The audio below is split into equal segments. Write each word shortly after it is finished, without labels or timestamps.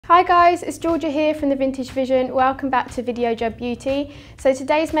Hi guys, it's Georgia here from the Vintage Vision. Welcome back to Video Job Beauty. So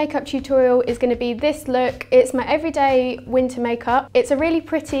today's makeup tutorial is going to be this look. It's my everyday winter makeup. It's a really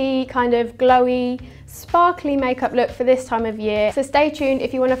pretty kind of glowy, sparkly makeup look for this time of year. So stay tuned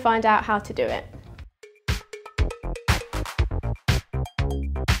if you want to find out how to do it.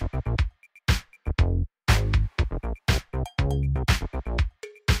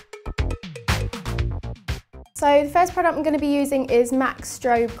 So the first product I'm going to be using is MAC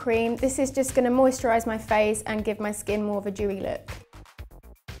Strobe Cream. This is just going to moisturise my face and give my skin more of a dewy look.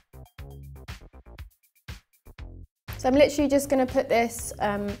 So I'm literally just going to put this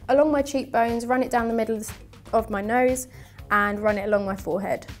along my cheekbones, run it down the middle of my nose and run it along my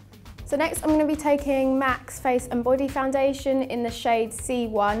forehead. So next I'm going to be taking MAC's Face and Body Foundation in the shade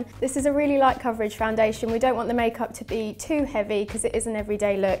C1. This is a really light coverage foundation. We don't want the makeup to be too heavy because it is an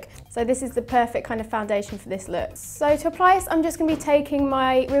everyday look. So this is the perfect kind of foundation for this look. So to apply this, I'm just going to be taking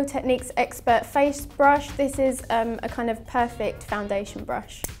my Real Techniques Expert Face Brush. This is a kind of perfect foundation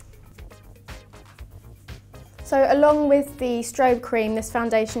brush. So along with the Strobe Cream, this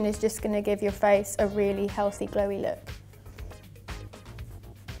foundation is just going to give your face a really healthy, glowy look.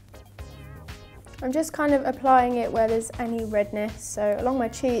 I'm just kind of applying it where there's any redness, so along my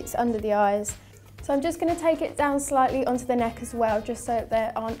cheeks, under the eyes. So I'm just going to take it down slightly onto the neck as well, just so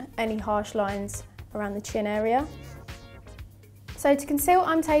there aren't any harsh lines around the chin area. So to conceal,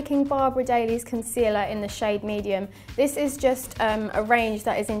 I'm taking Barbara Daly's concealer in the shade medium. This is just a range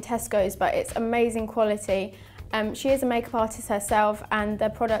that is in Tesco's, but it's amazing quality. She is a makeup artist herself and the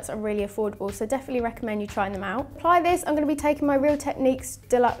products are really affordable, so definitely recommend you trying them out. Apply this, I'm going to be taking my Real Techniques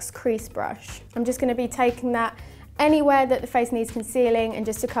Deluxe Crease Brush. I'm just going to be taking that anywhere that the face needs concealing and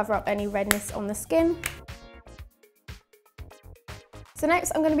just to cover up any redness on the skin. So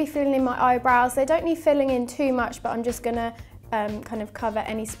next I'm going to be filling in my eyebrows. They don't need filling in too much, but I'm just going to kind of cover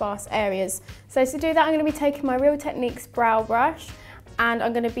any sparse areas. So to do that, I'm going to be taking my Real Techniques Brow Brush and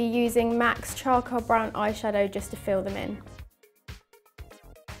I'm going to be using MAC's Charcoal Brown Eyeshadow just to fill them in.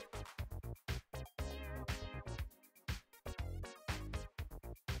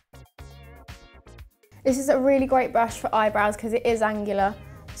 This is a really great brush for eyebrows because it is angular,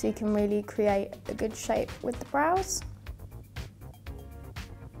 so you can really create a good shape with the brows.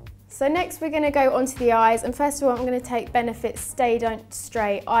 So next we're going to go onto the eyes, and first of all I'm going to take Benefit's Stay Don't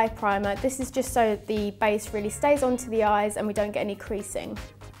Stray Eye Primer. This is just so the base really stays onto the eyes and we don't get any creasing.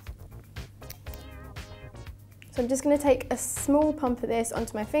 So I'm just going to take a small pump of this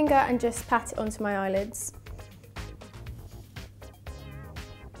onto my finger and just pat it onto my eyelids.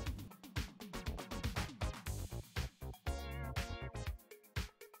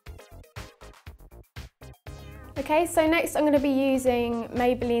 Okay, so next I'm going to be using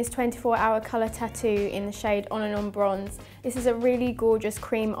Maybelline's 24-Hour Colour Tattoo in the shade On and On Bronze. This is a really gorgeous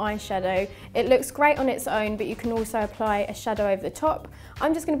cream eyeshadow. It looks great on its own, but you can also apply a shadow over the top.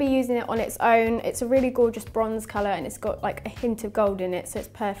 I'm just going to be using it on its own. It's a really gorgeous bronze colour and it's got like a hint of gold in it, so it's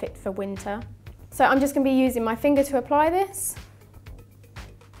perfect for winter. So I'm just going to be using my finger to apply this.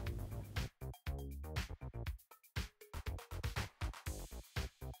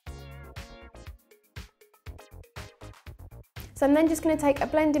 So I'm then just going to take a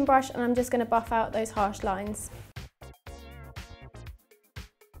blending brush and I'm just going to buff out those harsh lines.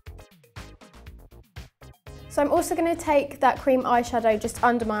 So I'm also going to take that cream eyeshadow just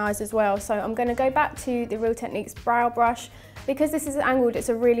under my eyes as well. So I'm going to go back to the Real Techniques Brow Brush. Because this is angled, it's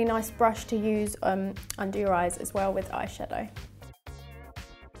a really nice brush to use under your eyes as well with eyeshadow.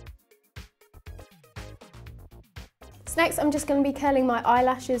 So next I'm just going to be curling my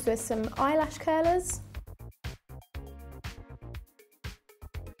eyelashes with some eyelash curlers.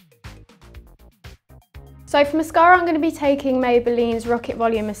 So for mascara, I'm going to be taking Maybelline's Rocket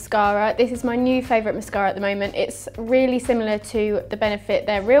Volume Mascara. This is my new favourite mascara at the moment. It's really similar to the Benefit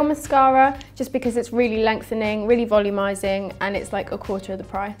Their Real Mascara, just because it's really lengthening, really volumising, and it's like a quarter of the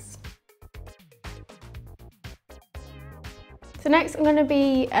price. So next I'm going to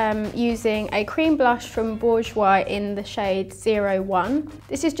be using a cream blush from Bourjois in the shade 01.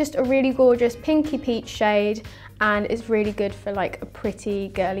 This is just a really gorgeous pinky peach shade and it's really good for like a pretty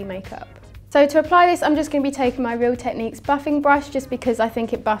girly makeup. So to apply this, I'm just going to be taking my Real Techniques buffing brush just because I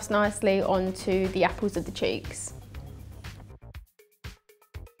think it buffs nicely onto the apples of the cheeks.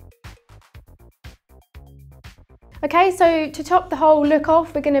 Okay, so to top the whole look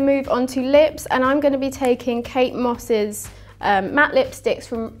off, we're going to move on to lips, and I'm going to be taking Kate Moss's matte lipsticks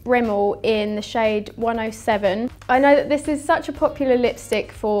from Rimmel in the shade 107. I know that this is such a popular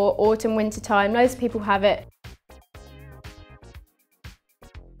lipstick for autumn, winter time. Loads of people have it.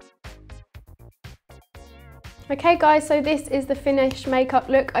 Okay guys, so this is the finished makeup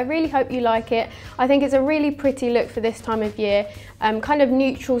look. I really hope you like it. I think it's a really pretty look for this time of year. Kind of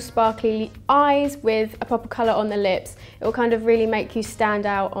neutral sparkly eyes with a pop of colour on the lips. It will kind of really make you stand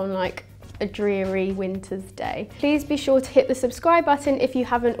out on like a dreary winter's day. Please be sure to hit the subscribe button if you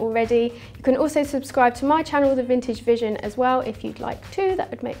haven't already. You can also subscribe to my channel, The Vintage Vision, as well if you'd like to. That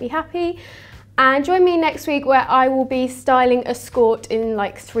would make me happy. And join me next week where I will be styling a skort in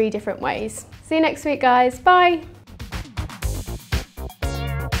like 3 different ways. See you next week guys, bye!